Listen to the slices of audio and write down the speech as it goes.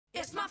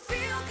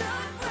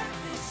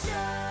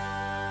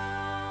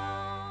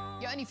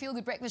Only Feel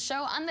Good Breakfast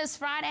Show on this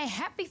Friday.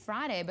 Happy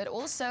Friday, but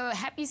also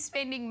happy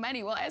spending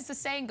money. Well, as the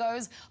saying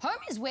goes, home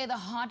is where the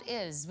heart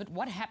is. But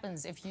what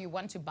happens if you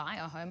want to buy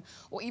a home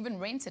or even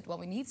rent it? Well,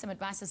 we need some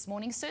advice this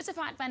morning.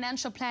 Certified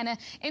financial planner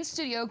in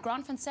studio,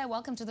 Grant van Zyl,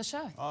 welcome to the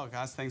show. Oh,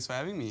 guys, thanks for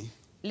having me.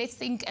 Let's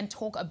think and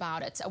talk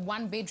about it. A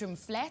one-bedroom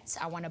flat,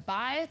 I want to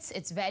buy it.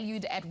 It's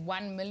valued at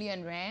 1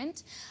 million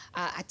rand.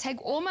 I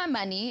take all my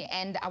money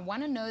and I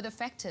want to know the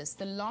factors,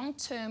 the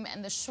long-term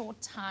and the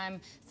short-time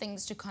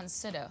things to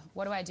consider.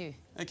 What do I do?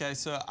 Okay,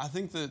 so I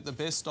think the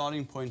best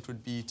starting point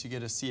would be to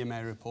get a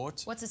CMA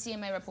report. What's a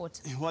CMA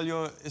report? Well,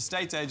 your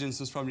estate agent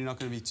is probably not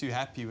going to be too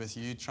happy with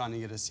you trying to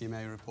get a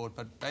CMA report,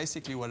 but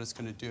basically what it's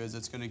going to do is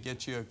it's going to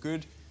get you a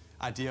good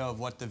idea of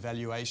what the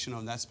valuation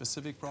of that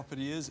specific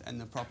property is and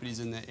the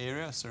properties in the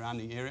area,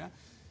 surrounding area.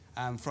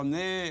 From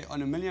there,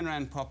 on a R1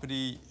 million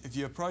property, if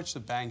you approach the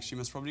banks, you're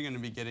most probably going to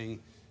be getting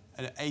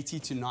an 80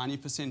 to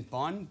 90%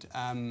 bond.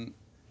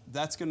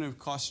 That's going to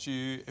cost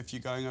you, if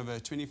you're going over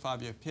a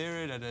 25-year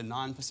period at a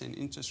 9%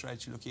 interest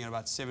rate, you're looking at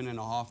about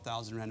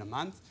 7,500 rand a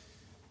month.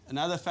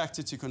 Another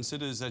factor to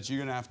consider is that you're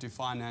going to have to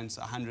finance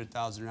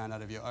 100,000 rand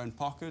out of your own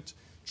pocket.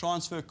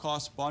 Transfer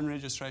costs, bond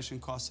registration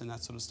costs and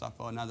that sort of stuff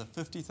are another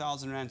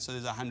 50,000 rand, so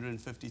there's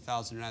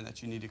 150,000 rand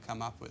that you need to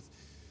come up with.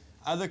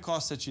 Other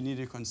costs that you need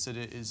to consider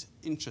is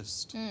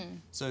interest.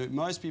 So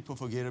most people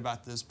forget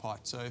about this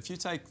part. So if you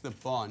take the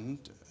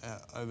bond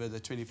over the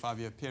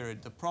 25-year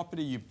period, the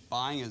property you're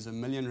buying is R1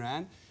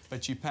 million,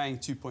 but you're paying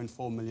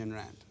 2.4 million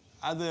rand.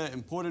 Other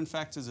important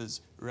factors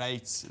is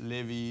rates,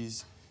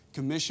 levies,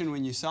 commission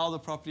when you sell the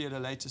property at a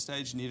later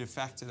stage, you need to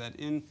factor that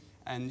in.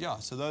 And yeah,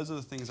 so those are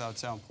the things I would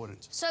say are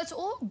important. So it's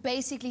all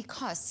basically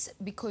costs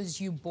because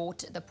you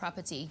bought the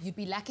property. You'd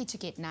be lucky to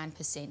get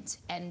 9%.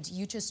 And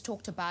you just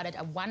talked about it,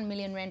 a 1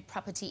 million rand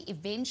property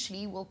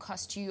eventually will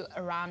cost you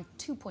around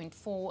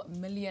 2.4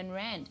 million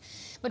rand.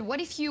 But what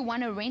if you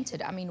want to rent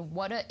it? I mean,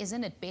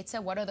 isn't it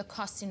better? What are the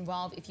costs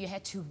involved if you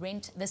had to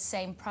rent the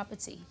same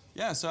property?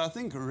 Yeah, so I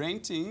think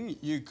renting,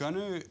 you're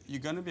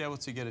gonna be able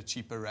to get a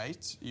cheaper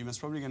rate. You're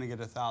most probably going to get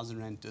a 1,000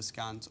 rand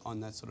discount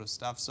on that sort of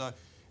stuff. So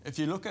if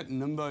you look at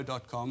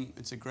nimbo.com,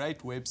 it's a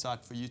great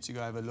website for you to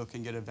go have a look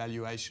and get a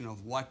valuation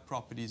of what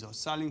properties are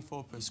selling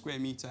for per square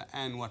meter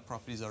and what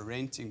properties are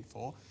renting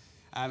for.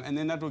 And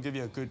then that will give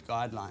you a good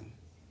guideline.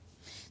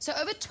 So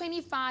over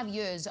 25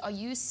 years, are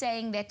you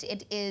saying that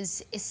it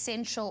is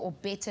essential or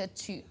better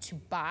to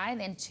buy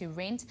than to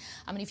rent?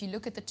 I mean, if you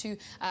look at the two,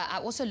 I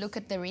also look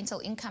at the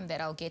rental income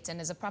that I'll get. And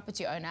as a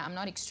property owner, I'm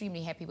not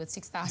extremely happy with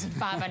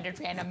 6,500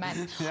 rand a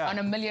month on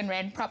a R1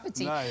 million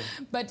property. No.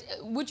 But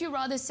would you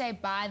rather say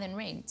buy than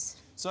rent?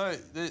 So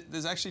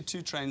there's actually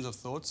two trains of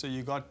thought. So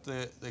you got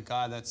the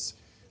guy that's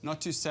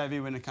not too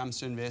savvy when it comes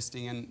to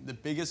investing, and the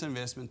biggest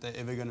investment they're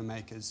ever going to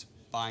make is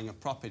buying a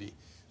property.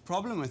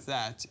 Problem with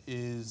that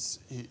is,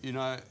 you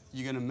know,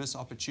 you're going to miss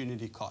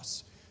opportunity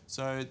costs.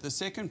 So the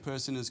second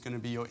person is going to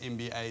be your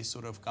MBA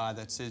sort of guy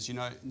that says, you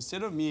know,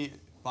 instead of me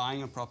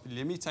buying a property,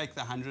 let me take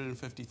the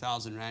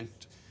 150,000 rand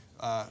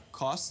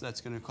cost that's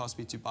going to cost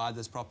me to buy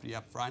this property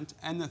up front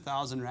and the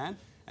 1,000 rand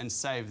and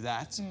save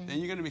that. Then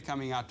you're going to be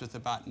coming out with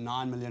about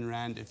 9 million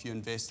rand if you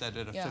invest that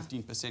at a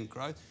 15%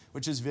 growth,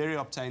 which is very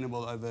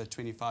obtainable over a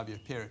 25-year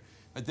period.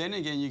 But then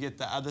again, you get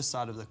the other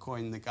side of the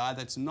coin, the guy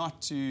that's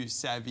not too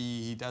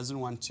savvy, he doesn't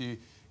want to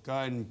go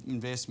and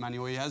invest money,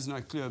 or he has no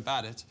clue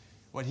about it.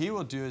 What he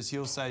will do is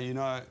he'll say, you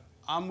know,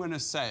 I'm going to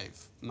save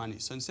money.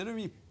 So instead of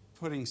me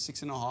putting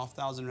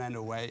 6,500 rand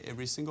away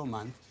every single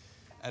month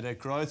at a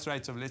growth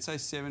rate of, let's say,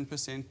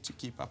 7% to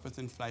keep up with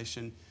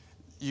inflation,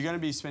 you're going to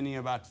be spending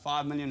about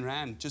 5 million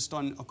rand just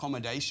on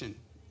accommodation.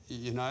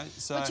 You know,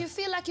 so. But you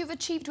feel like you've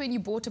achieved when you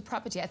bought a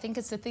property. I think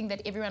it's the thing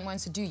that everyone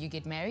wants to do. You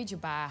get married, you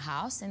buy a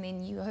house, and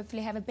then you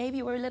hopefully have a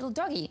baby or a little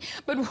doggy.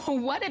 But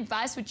what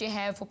advice would you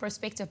have for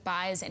prospective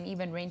buyers and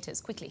even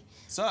renters, quickly?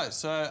 So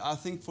I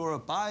think for a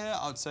buyer,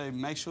 I would say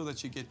make sure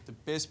that you get the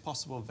best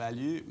possible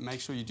value.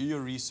 Make sure you do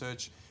your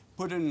research.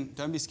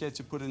 Don't be scared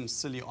to put in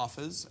silly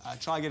offers.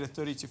 Try to get a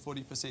 30 to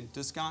 40%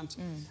 discount.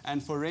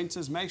 And for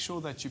renters, make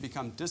sure that you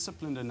become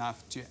disciplined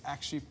enough to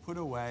actually put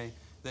away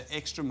the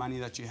extra money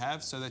that you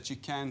have so that you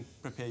can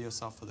prepare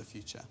yourself for the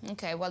future.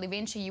 Okay, well,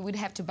 eventually you would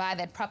have to buy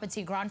that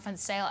property. Grant van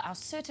Zyl, our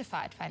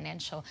certified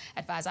financial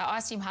advisor. I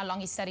asked him how long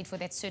he studied for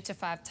that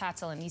certified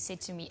title, and he said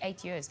to me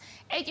 8 years.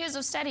 8 years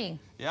of studying.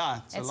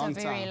 Yeah, it's a long time. It's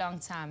a very long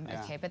time.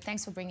 Yeah. Okay, but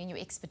thanks for bringing your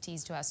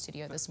expertise to our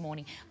studio this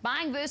morning.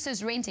 Buying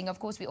versus renting, of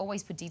course, we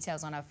always put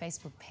details on our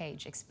Facebook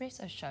page,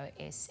 Expresso Show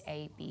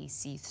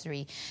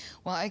SABC3.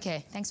 Well,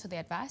 okay, thanks for the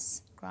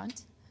advice,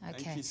 Grant.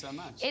 Okay. Thank you so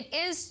much. It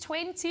is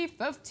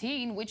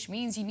 2015, which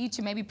means you need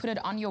to maybe put it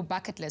on your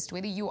bucket list.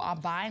 Whether you are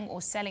buying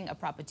or selling a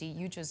property,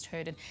 you just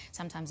heard it.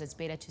 Sometimes it's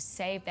better to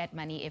save that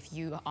money if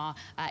you are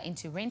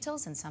into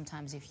rentals, and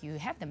sometimes if you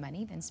have the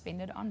money, then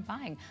spend it on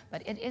buying.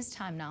 But it is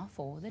time now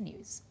for the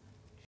news.